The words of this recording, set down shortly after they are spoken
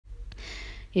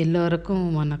எல்லோருக்கும்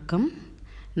வணக்கம்.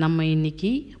 நம்ம இன்னைக்கு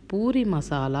பூரி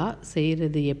மசாலா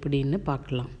செய்கிறது எப்படின்னு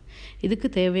பார்க்கலாம். இதுக்கு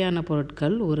தேவையான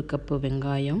பொருட்கள்: 1 கப்பு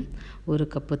வெங்காயம், 1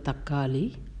 கப்பு தக்காளி,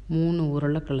 3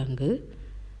 உருளைக்கிழங்கு,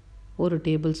 1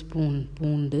 டேபிள் ஸ்பூன்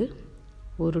பூண்டு,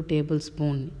 1 டேபிள்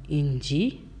ஸ்பூன் இஞ்சி.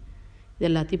 இது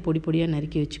எல்லாத்தையும் பொடி பொடியாக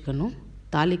நறுக்கி வச்சுக்கணும்.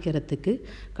 தாளிக்கிறதுக்கு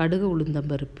கடுகு,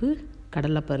 உளுந்தம்பருப்பு,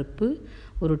 கடலைப்பருப்பு,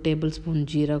 1 டேபிள் ஸ்பூன்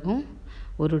ஜீரகம்,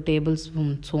 1 டேபிள்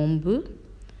ஸ்பூன் சோம்பு,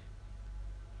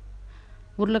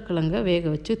 உருளைக்கிழங்கை வேக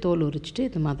வச்சு தோல் உரிச்சிட்டு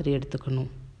இது மாதிரி எடுத்துக்கணும்.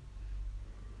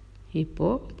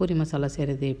 இப்போது பூரி மசாலா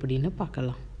செய்கிறது எப்படின்னு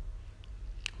பார்க்கலாம்.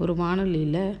 ஒரு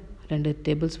வாணலியில் 2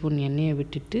 டேபிள் ஸ்பூன் எண்ணெயை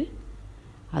விட்டுட்டு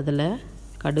அதில்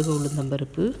கடுகு,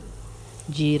 உளுந்தம்பருப்பு,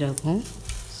 ஜீரகம்,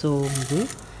 சோம்பு,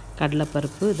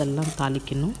 கடலைப்பருப்பு இதெல்லாம்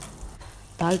தாளிக்கணும்.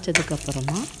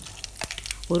 தாளித்ததுக்கப்புறமா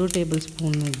 1 table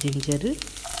spoon ginger,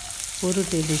 1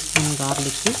 table spoon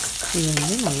garlic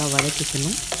இதை நல்லா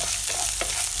வதக்கிக்கணும்.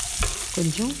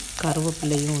 கொஞ்சம்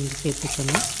கருவேப்பிலையும்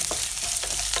சேர்த்துக்கணும்.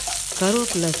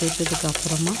 கருவேப்பிலை சேர்த்ததுக்கு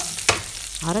அப்புறமா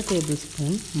 1/2 டேபிள்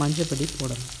ஸ்பூன் மஞ்சப்பொடி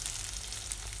போடணும்.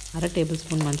 1/2 டேபிள்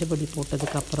ஸ்பூன் மஞ்சப்பொடி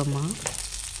போட்டதுக்கப்புறமா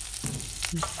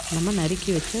நம்ம நறுக்கி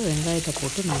வச்ச வெங்காயத்தை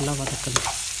போட்டு நல்லா வதக்கணும்.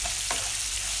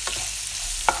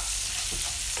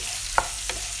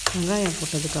 வெங்காயம்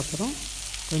போட்டதுக்கப்புறம்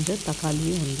கொஞ்சம்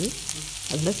தக்காளியும்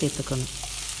அதில் சேர்த்துக்கணும்.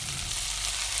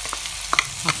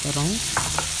 அப்புறம்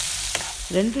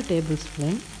 2 டேபிள்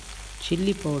ஸ்பூன்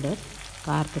சில்லி பவுடர்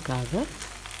காரத்துக்காக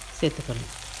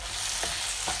சேர்த்துக்கணும்.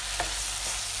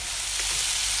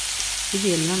 இது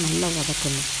எல்லாம் நல்லா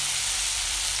வதக்கணும்.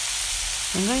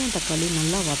 வெங்காயம் தக்காளி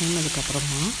நல்லா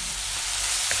வதங்கினதுக்கப்புறமா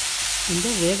இந்த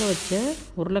வேக வச்ச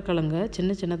உருளைக்கிழங்கை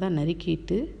சின்ன சின்னதாக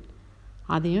நறுக்கிட்டு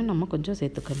அதையும் நம்ம கொஞ்சம்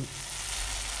சேர்த்துக்கணும்.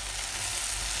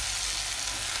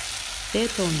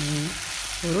 சேர்த்தோன்னே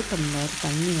 1 டம்ளர்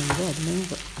தண்ணி அதுலேயும்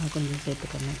கொஞ்சம்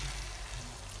சேர்த்துக்கணும்.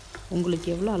 உங்களுக்கு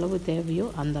எவ்வளோ அளவு தேவையோ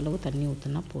அந்த அளவு தண்ணி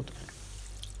ஊற்றினா போதும்.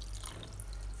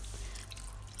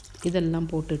 இதெல்லாம்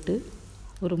போட்டுட்டு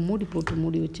ஒரு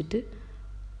மூடி வச்சுட்டு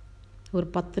ஒரு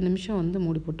 10 நிமிஷம்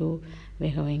மூடி போட்டு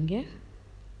வேக வைங்க.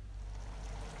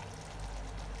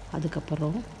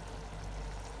 அதுக்கப்புறம்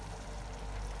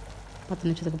 10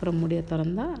 நிமிஷத்துக்கு அப்புறம் மூடியை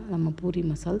திறந்தால் நம்ம பூரி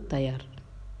மசால் தயார்.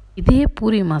 இதே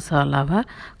பூரி மசாலாவை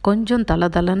கொஞ்சம்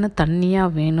தளன்னு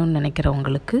தண்ணியாக வேணும்னு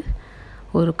நினைக்கிறவங்களுக்கு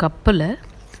ஒரு கப்பில்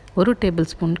 1 டேபிள்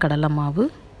ஸ்பூன் கடலை மாவு,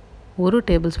 1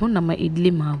 டேபிள் ஸ்பூன் நம்ம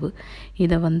இட்லி மாவு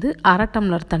இதை 1/2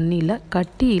 டம்ளர் தண்ணியில்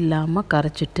கட்டி இல்லாமல்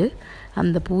கரைச்சிட்டு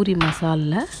அந்த பூரி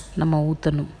மசாலில் நம்ம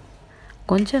ஊற்றணும்.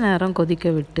 கொஞ்ச நேரம் கொதிக்க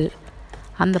விட்டு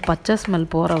அந்த பச்சை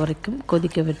ஸ்மெல் போகிற வரைக்கும்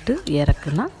கொதிக்க விட்டு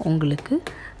இறக்குனா உங்களுக்கு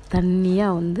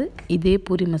தண்ணியாக இதே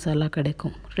பூரி மசாலா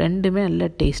கிடைக்கும். ரெண்டுமே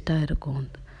நல்ல டேஸ்ட்டாக இருக்கும்.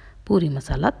 பூரி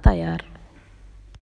மசாலா தயார்.